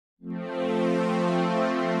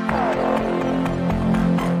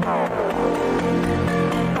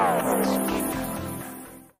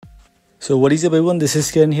So what is up everyone, this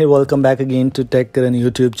is Karan here. Welcome back again to Tech Karan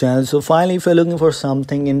YouTube channel. So finally, if you're looking for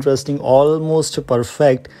something interesting, almost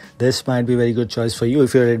perfect, this might be a very good choice for you.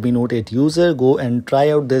 If you're a Redmi Note 8 user, go and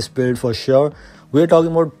try out this build for sure. We're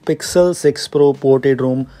talking about Pixel 6 Pro ported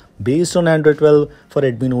ROM based on Android 12 for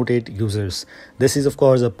Redmi Note 8 users. This is of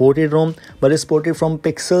course a ported ROM, but it's ported from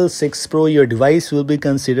Pixel 6 Pro. Your device will be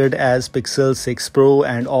considered as Pixel 6 Pro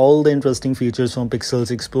and all the interesting features from Pixel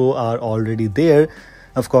 6 Pro are already there.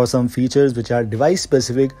 Of course, some features which are device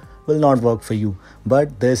specific will not work for you,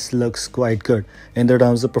 but this looks quite good. In the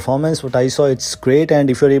terms of performance, what I saw, it's great, and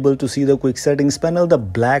if you're able to see the quick settings panel, the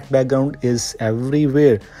black background is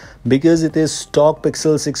everywhere because it is stock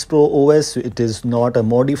Pixel 6 Pro OS. It is not a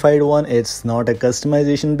modified one, it's not a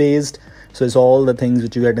customization based, so it's all the things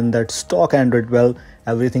which you get in that stock Android 12,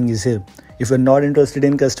 everything is here. If you're not interested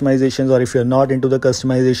in customizations, or if you're not into the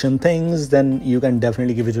customization things, then you can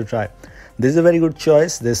definitely give it a try. This is a very good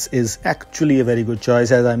choice. This is actually a very good choice,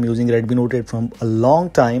 as I'm using Redmi Note 8 from a long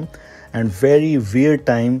time and very weird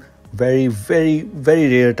time, very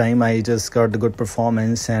rare time. I just got the good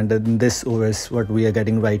performance, and in this OS what we are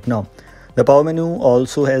getting right now. The power menu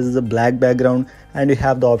also has the black background, and you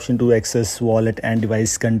have the option to access wallet and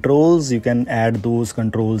device controls. You can add those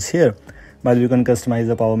controls here, but you can customize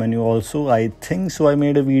the power menu also. I think so. I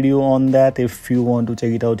made a video on that. If you want to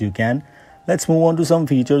check it out, you can. Let's move on to some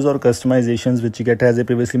features or customizations which you get. As I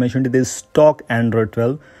previously mentioned, it is stock Android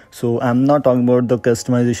 12. So I'm not talking about the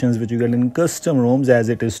customizations which you get in custom ROMs, as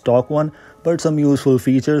it is stock one, but some useful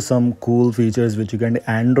features, some cool features which you get in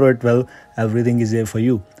Android 12. Everything is there for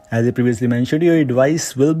you. As I previously mentioned, your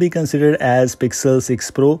device will be considered as Pixel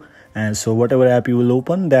 6 Pro, and so whatever app you will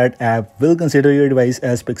open, that app will consider your device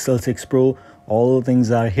as Pixel 6 Pro. All things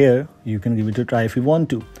are here. You can give it a try if you want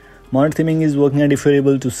to. Monitor theming is working, and if you're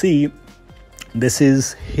able to see, this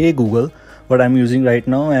is Hey Google, what I'm using right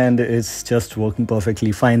now, and it's just working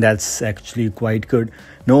perfectly fine. That's actually quite good.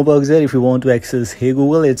 No bugs there. If you want to access Hey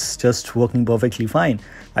Google, it's just working perfectly fine.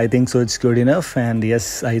 I think so it's good enough, and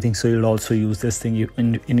yes, I think so you'll also use this thing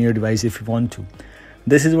in your device if you want to.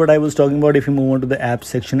 This is what I was talking about. If you move on to the app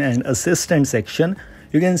section and assistant section,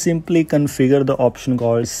 you can simply configure the option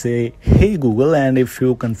called say Hey Google, and if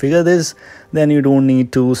you configure this, then you don't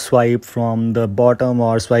need to swipe from the bottom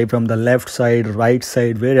or swipe from the left side, right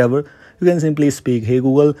side, wherever. You can simply speak Hey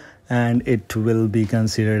Google and it will be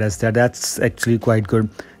considered as that. That's actually quite good.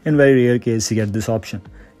 In very rare case you get this option.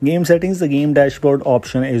 Game settings, the game dashboard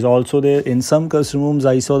option is also there. In some custom rooms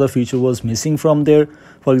I saw the feature was missing from there.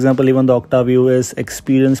 For example, even the Octavio OS,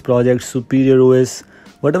 Experience Project, Superior OS,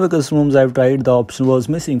 whatever custom rooms I've tried, the option was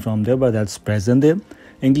missing from there, but that's present there.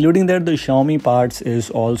 Including that, the Xiaomi Parts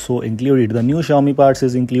is also included. The new Xiaomi Parts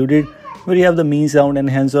is included, where you have the Mi Sound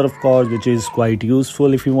Enhancer, of course, which is quite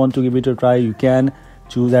useful. If you want to give it a try, you can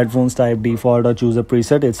choose headphones type default or choose a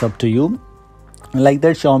preset. It's up to you. Like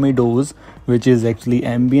that Xiaomi Doze, which is actually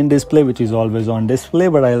ambient display, which is always on display,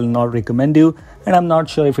 but I'll not recommend you, and I'm not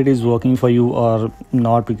sure if it is working for you or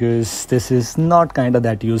not, because this is not kind of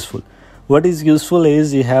that useful. What is useful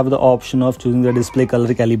is you have the option of choosing the display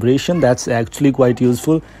color calibration. That's actually quite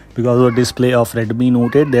useful because of the display of Redmi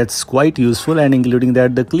Note 8. That's quite useful, and including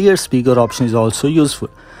that, the clear speaker option is also useful.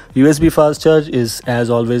 USB fast charge is as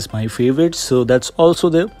always my favorite, so that's also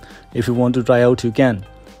there. If you want to try out, you can.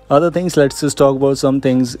 Other things, let's just talk about some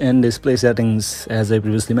things in display settings. As I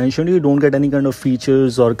previously mentioned, you don't get any kind of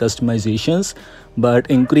features or customizations, but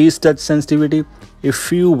increased touch sensitivity.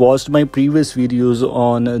 If you watched my previous videos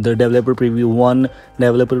on the developer preview 1,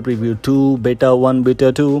 developer preview 2, beta 1,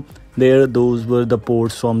 beta 2, those were the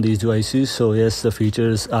ports from these devices. So yes, the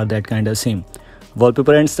features are that kind of same.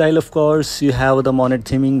 Wallpaper and style, of course, you have the monitor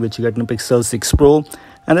theming which you get in Pixel 6 Pro,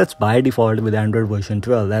 and that's by default with Android version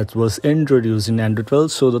 12. That was introduced in Android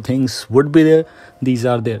 12, so the things would be there. These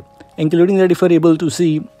are there. Including that, if you're able to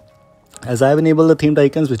see, as I have enabled the themed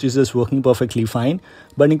icons, which is just working perfectly fine.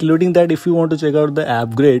 But including that, if you want to check out the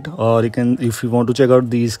app grid, or if you want to check out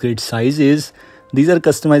these grid sizes, these are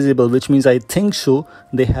customizable, which means I think so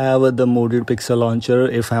they have the modded pixel launcher.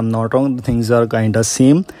 If I'm not wrong, the things are kind of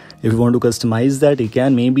same. If you want to customize that, you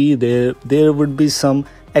can. Maybe there would be some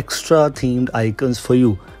extra themed icons for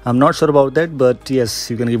you. I'm not sure about that, but yes,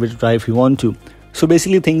 you can give it a try if you want to. So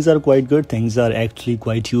basically, things are quite good. Things are actually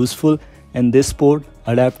quite useful. And this port,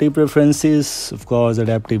 adaptive preferences, of course,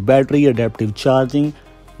 adaptive battery, adaptive charging,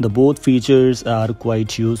 the both features are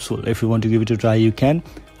quite useful. If you want to give it a try, you can.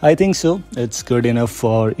 I think so. It's good enough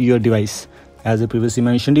for your device. As I previously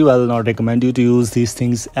mentioned you, I will not recommend you to use these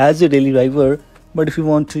things as a daily driver, but if you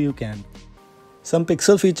want to, you can. Some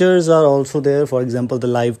pixel features are also there, for example the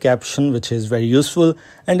live caption, which is very useful.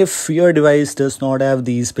 And if your device does not have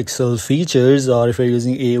these pixel features, or if you're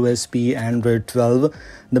using AOSP Android 12,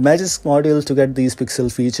 the magic module to get these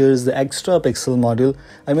pixel features, the extra pixel module,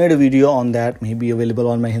 I made a video on that, maybe available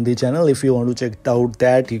on my Hindi channel. If you want to check out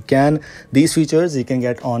that, you can. These features you can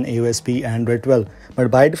get on AOSP Android 12, but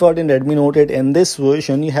by default in Redmi Note 8 in this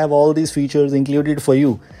version you have all these features included for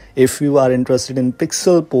you. If you are interested in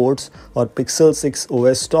Pixel ports or Pixel 6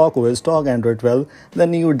 OS stock Android 12,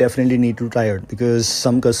 then you definitely need to try it, because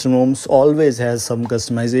some custom ROMs always has some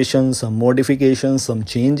customizations, some modifications, some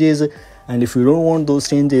changes. And if you don't want those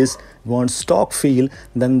changes, you want stock feel,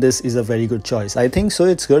 then this is a very good choice. I think so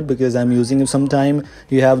it's good because I'm using it sometime.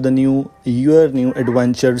 You have the new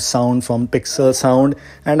adventure sound from Pixel Sound,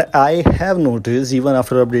 and I have noticed even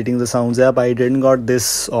after updating the Sounds app, I didn't got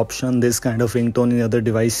this option, this kind of ringtone in other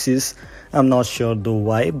devices. I'm not sure though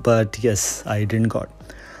why, but yes, I didn't got.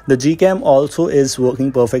 The Gcam also is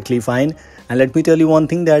working perfectly fine. And let me tell you one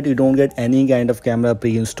thing, that you don't get any kind of camera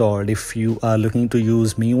pre-installed. If you are looking to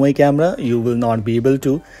use MIUI camera, you will not be able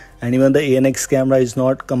to. And even the ANX camera is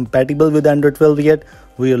not compatible with Android 12 yet.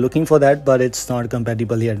 We are looking for that, but it's not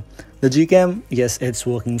compatible yet. The Gcam, yes, it's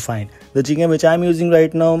working fine. The Gcam which I'm using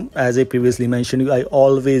right now, as I previously mentioned, I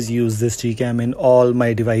always use this Gcam in all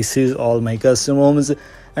my devices, all my custom ROMs,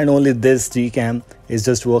 and only this Gcam is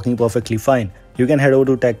just working perfectly fine. You can head over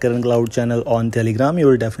to Tech Karan Cloud channel on Telegram. You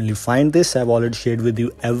will definitely find this. I've already shared with you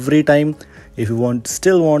every time. If you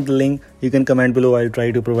still want the link, you can comment below. I'll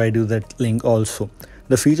try to provide you that link also.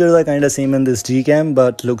 The features are kind of same in this Gcam,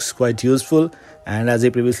 but looks quite useful. And as I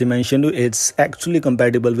previously mentioned, it's actually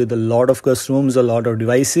compatible with a lot of customs, a lot of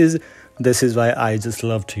devices. This is why I just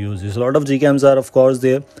love to use this. A lot of Gcams are of course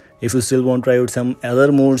there. If you still want to try out some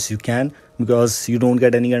other modes, you can, because you don't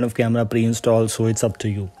get any kind of camera pre-installed, so it's up to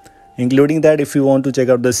you. Including that, if you want to check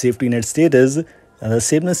out the safety net status, the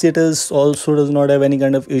safety status also does not have any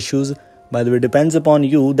kind of issues. By the way, it depends upon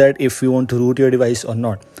you that if you want to root your device or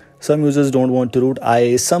not. Some users don't want to root.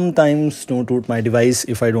 I sometimes don't root my device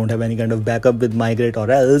if I don't have any kind of backup with Migrate, or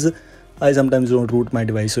else I sometimes don't root my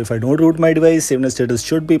device. So if I don't root my device, safety net status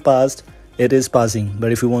should be passed. It is passing.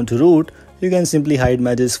 But if you want to root, you can simply hide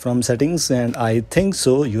matches from settings, and I think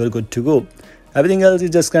so you are good to go. Everything else is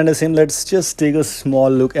just kind of same. Let's just take a small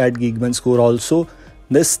look at Geekbench score also.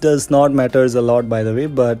 This does not matters a lot, by the way,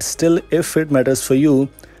 but still, if it matters for you,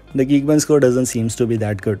 the Geekbench score doesn't seems to be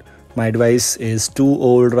that good. My device is too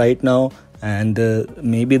old right now, and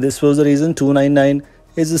maybe this was the reason. 299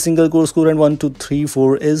 is a single core score and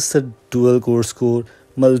 1234 is a dual core score,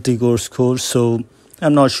 multi-core score. So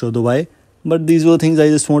I'm not sure the why, but these were things I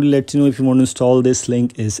just want to let you know. If you want to install, this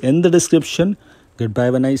link is in the description. Goodbye,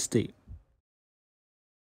 have a nice day.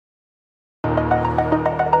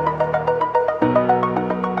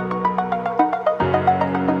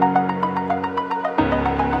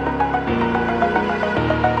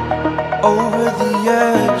 Over the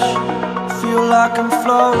edge, feel like I'm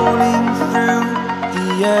floating through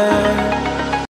the air.